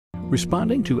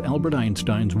Responding to Albert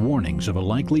Einstein's warnings of a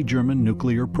likely German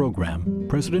nuclear program,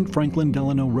 President Franklin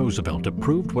Delano Roosevelt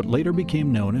approved what later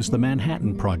became known as the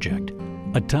Manhattan Project,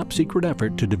 a top-secret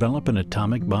effort to develop an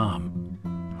atomic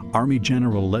bomb. Army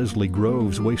General Leslie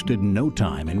Groves wasted no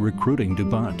time in recruiting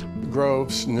DuPont.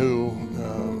 Groves knew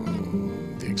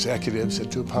the executives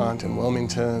at DuPont in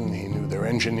Wilmington. He knew their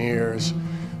engineers,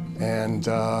 and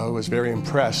was very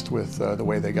impressed with the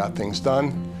way they got things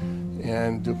done.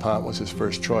 And DuPont was his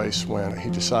first choice when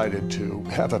he decided to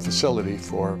have a facility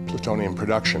for plutonium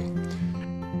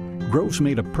production. Groves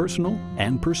made a personal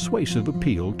and persuasive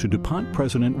appeal to DuPont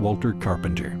President Walter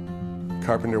Carpenter.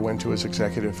 Carpenter went to his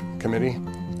executive committee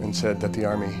and said that the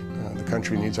Army, the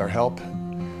country needs our help.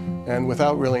 And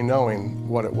without really knowing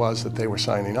what it was that they were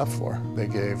signing up for, they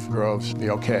gave Groves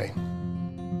the okay.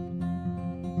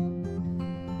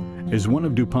 As one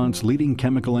of DuPont's leading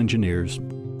chemical engineers,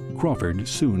 Crawford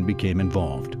soon became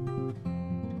involved.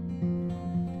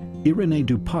 Irénée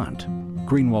DuPont,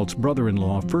 Greenewalt's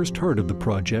brother-in-law, first heard of the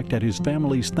project at his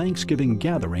family's Thanksgiving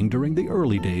gathering during the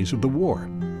early days of the war.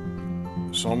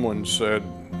 Someone said,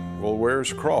 "Well,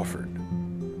 where's Crawford?"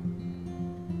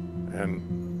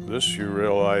 And this, you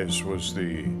realize, was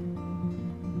the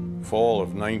fall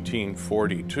of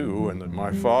 1942, and that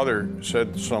my father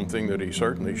said something that he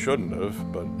certainly shouldn't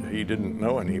have, but he didn't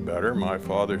know any better. My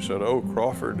father said, "Oh,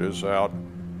 Crawford is out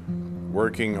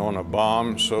working on a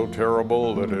bomb so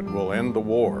terrible that it will end the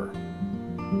war."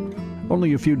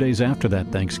 Only a few days after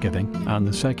that Thanksgiving, on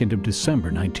the 2nd of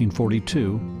December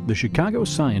 1942, the Chicago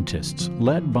scientists,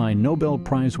 led by Nobel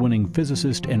Prize-winning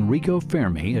physicist Enrico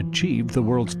Fermi, achieved the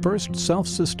world's first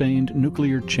self-sustained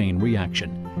nuclear chain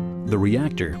reaction. The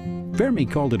reactor, Fermi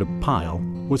called it a pile,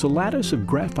 was a lattice of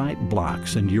graphite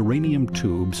blocks and uranium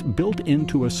tubes built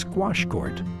into a squash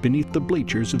court beneath the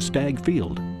bleachers of Stagg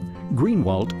Field.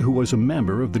 Greenewalt, who was a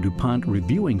member of the DuPont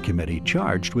Reviewing Committee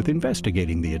charged with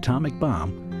investigating the atomic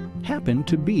bomb, happened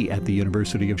to be at the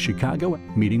University of Chicago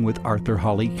meeting with Arthur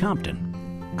Holly Compton.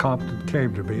 Compton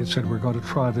came to me and said, "We're going to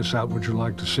try this out. Would you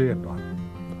like to see it?"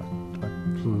 I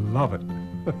love it.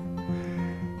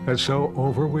 And so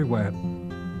over we went,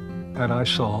 and I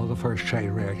saw the first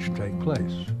chain reaction take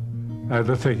place. And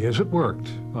the thing is, it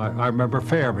worked. I remember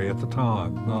Fermi at the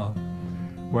time,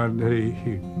 when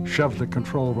he shoved the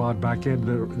control rod back in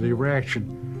the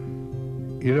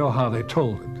reaction. You know how they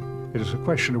told it. It is a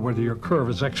question of whether your curve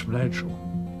is exponential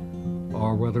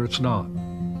or whether it's not.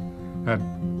 And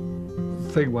the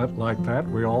thing went like that.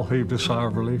 We all heaved a sigh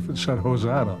of relief and said,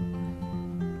 "Hosanna."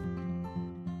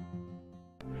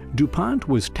 DuPont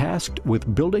was tasked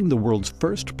with building the world's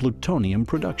first plutonium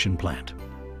production plant.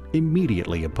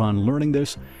 Immediately upon learning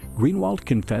this, Greenewalt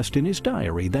confessed in his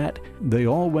diary that they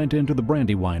all went into the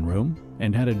Brandywine room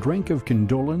and had a drink of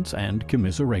condolence and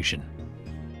commiseration.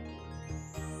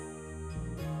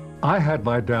 I had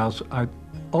my doubts.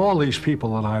 All these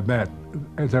people that I met,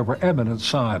 they were eminent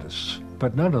scientists,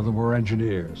 but none of them were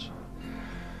engineers.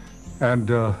 And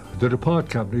the DuPont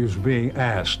company was being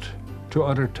asked to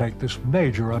undertake this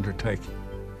major undertaking.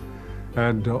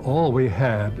 And all we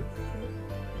had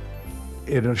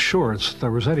in assurance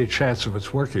there was any chance of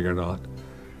its working or not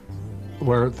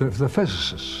were the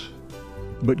physicists.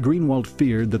 But Greenewalt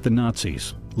feared that the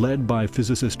Nazis, led by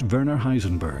physicist Werner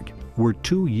Heisenberg, were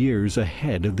 2 years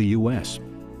ahead of the U.S.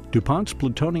 DuPont's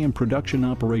plutonium production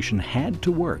operation had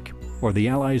to work, or the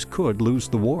Allies could lose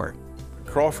the war.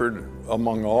 Crawford,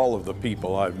 among all of the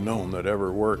people I've known that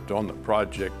ever worked on the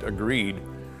project, agreed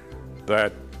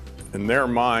that in their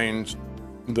minds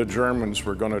the Germans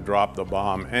were going to drop the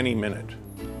bomb any minute.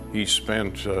 He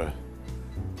spent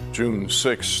June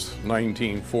 6,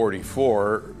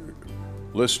 1944,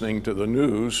 listening to the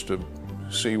news to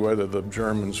see whether the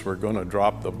Germans were going to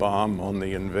drop the bomb on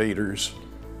the invaders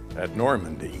at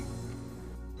Normandy.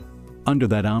 Under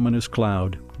that ominous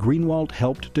cloud, Greenewalt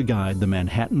helped to guide the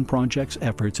Manhattan Project's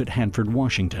efforts at Hanford,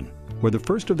 Washington, where the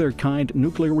first of their kind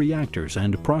nuclear reactors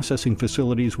and processing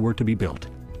facilities were to be built.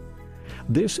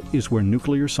 This is where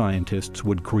nuclear scientists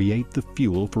would create the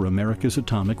fuel for America's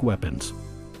atomic weapons.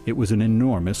 It was an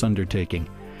enormous undertaking,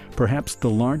 perhaps the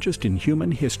largest in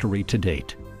human history to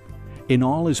date. In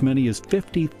all, as many as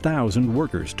 50,000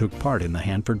 workers took part in the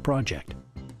Hanford Project.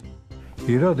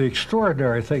 You know, the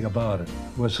extraordinary thing about it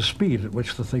was the speed at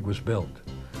which the thing was built.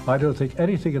 I don't think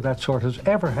anything of that sort has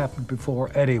ever happened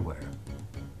before anywhere.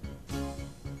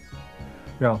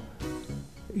 Now,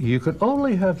 you could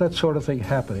only have that sort of thing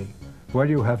happening when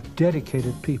you have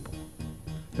dedicated people.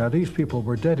 Now, these people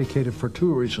were dedicated for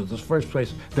two reasons. In the first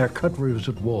place, their country was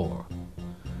at war,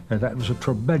 and that was a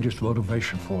tremendous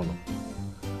motivation for them.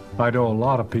 I know a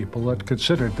lot of people that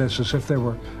considered this as if they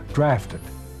were drafted.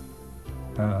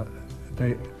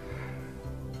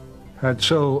 And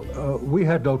so we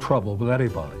had no trouble with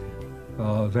anybody.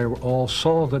 They were all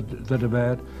saw the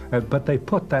demand, but they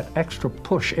put that extra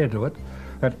push into it,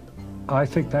 and I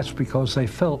think that's because they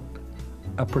felt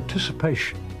a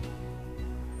participation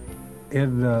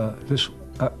in this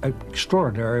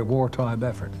extraordinary wartime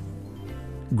effort.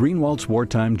 Greenewalt's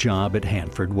wartime job at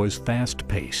Hanford was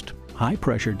fast-paced,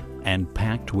 high-pressured, and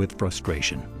packed with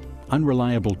frustration.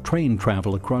 Unreliable train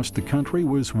travel across the country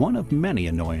was one of many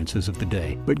annoyances of the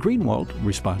day, but Greenewalt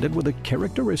responded with a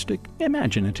characteristic,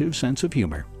 imaginative sense of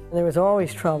humor. There was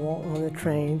always trouble on the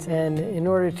trains, and in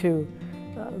order to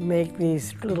make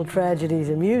these little tragedies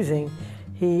amusing,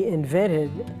 he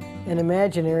invented an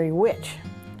imaginary witch.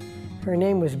 Her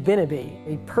name was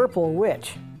Binnaby, a purple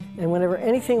witch. And whenever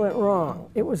anything went wrong,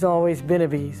 it was always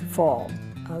Binnaby's fault.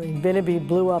 I mean, Binnaby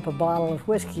blew up a bottle of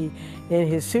whiskey in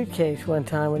his suitcase one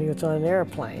time when he was on an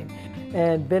airplane.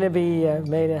 And Binnaby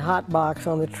made a hot box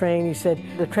on the train. He said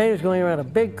the train was going around a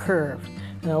big curve.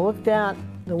 And I looked out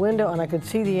the window and I could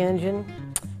see the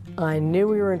engine. I knew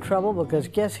we were in trouble because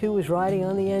guess who was riding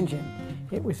on the engine?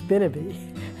 It was Binnaby.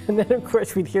 And then, of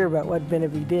course, we'd hear about what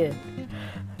Binnaby did.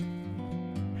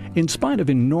 In spite of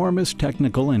enormous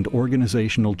technical and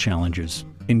organizational challenges,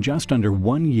 in just under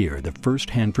 1 year, the first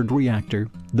Hanford reactor,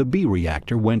 the B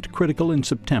reactor, went critical in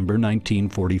September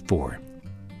 1944.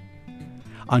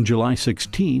 On July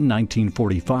 16,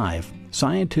 1945,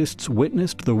 scientists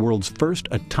witnessed the world's first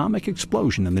atomic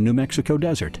explosion in the New Mexico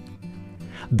desert.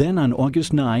 Then on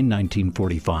August 9,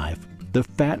 1945, the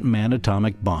Fat Man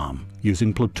atomic bomb,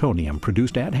 using plutonium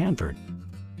produced at Hanford,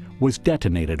 was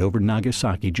detonated over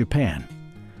Nagasaki, Japan.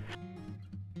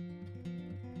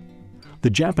 The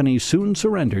Japanese soon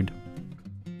surrendered,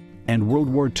 and World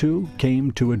War II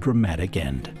came to a dramatic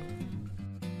end.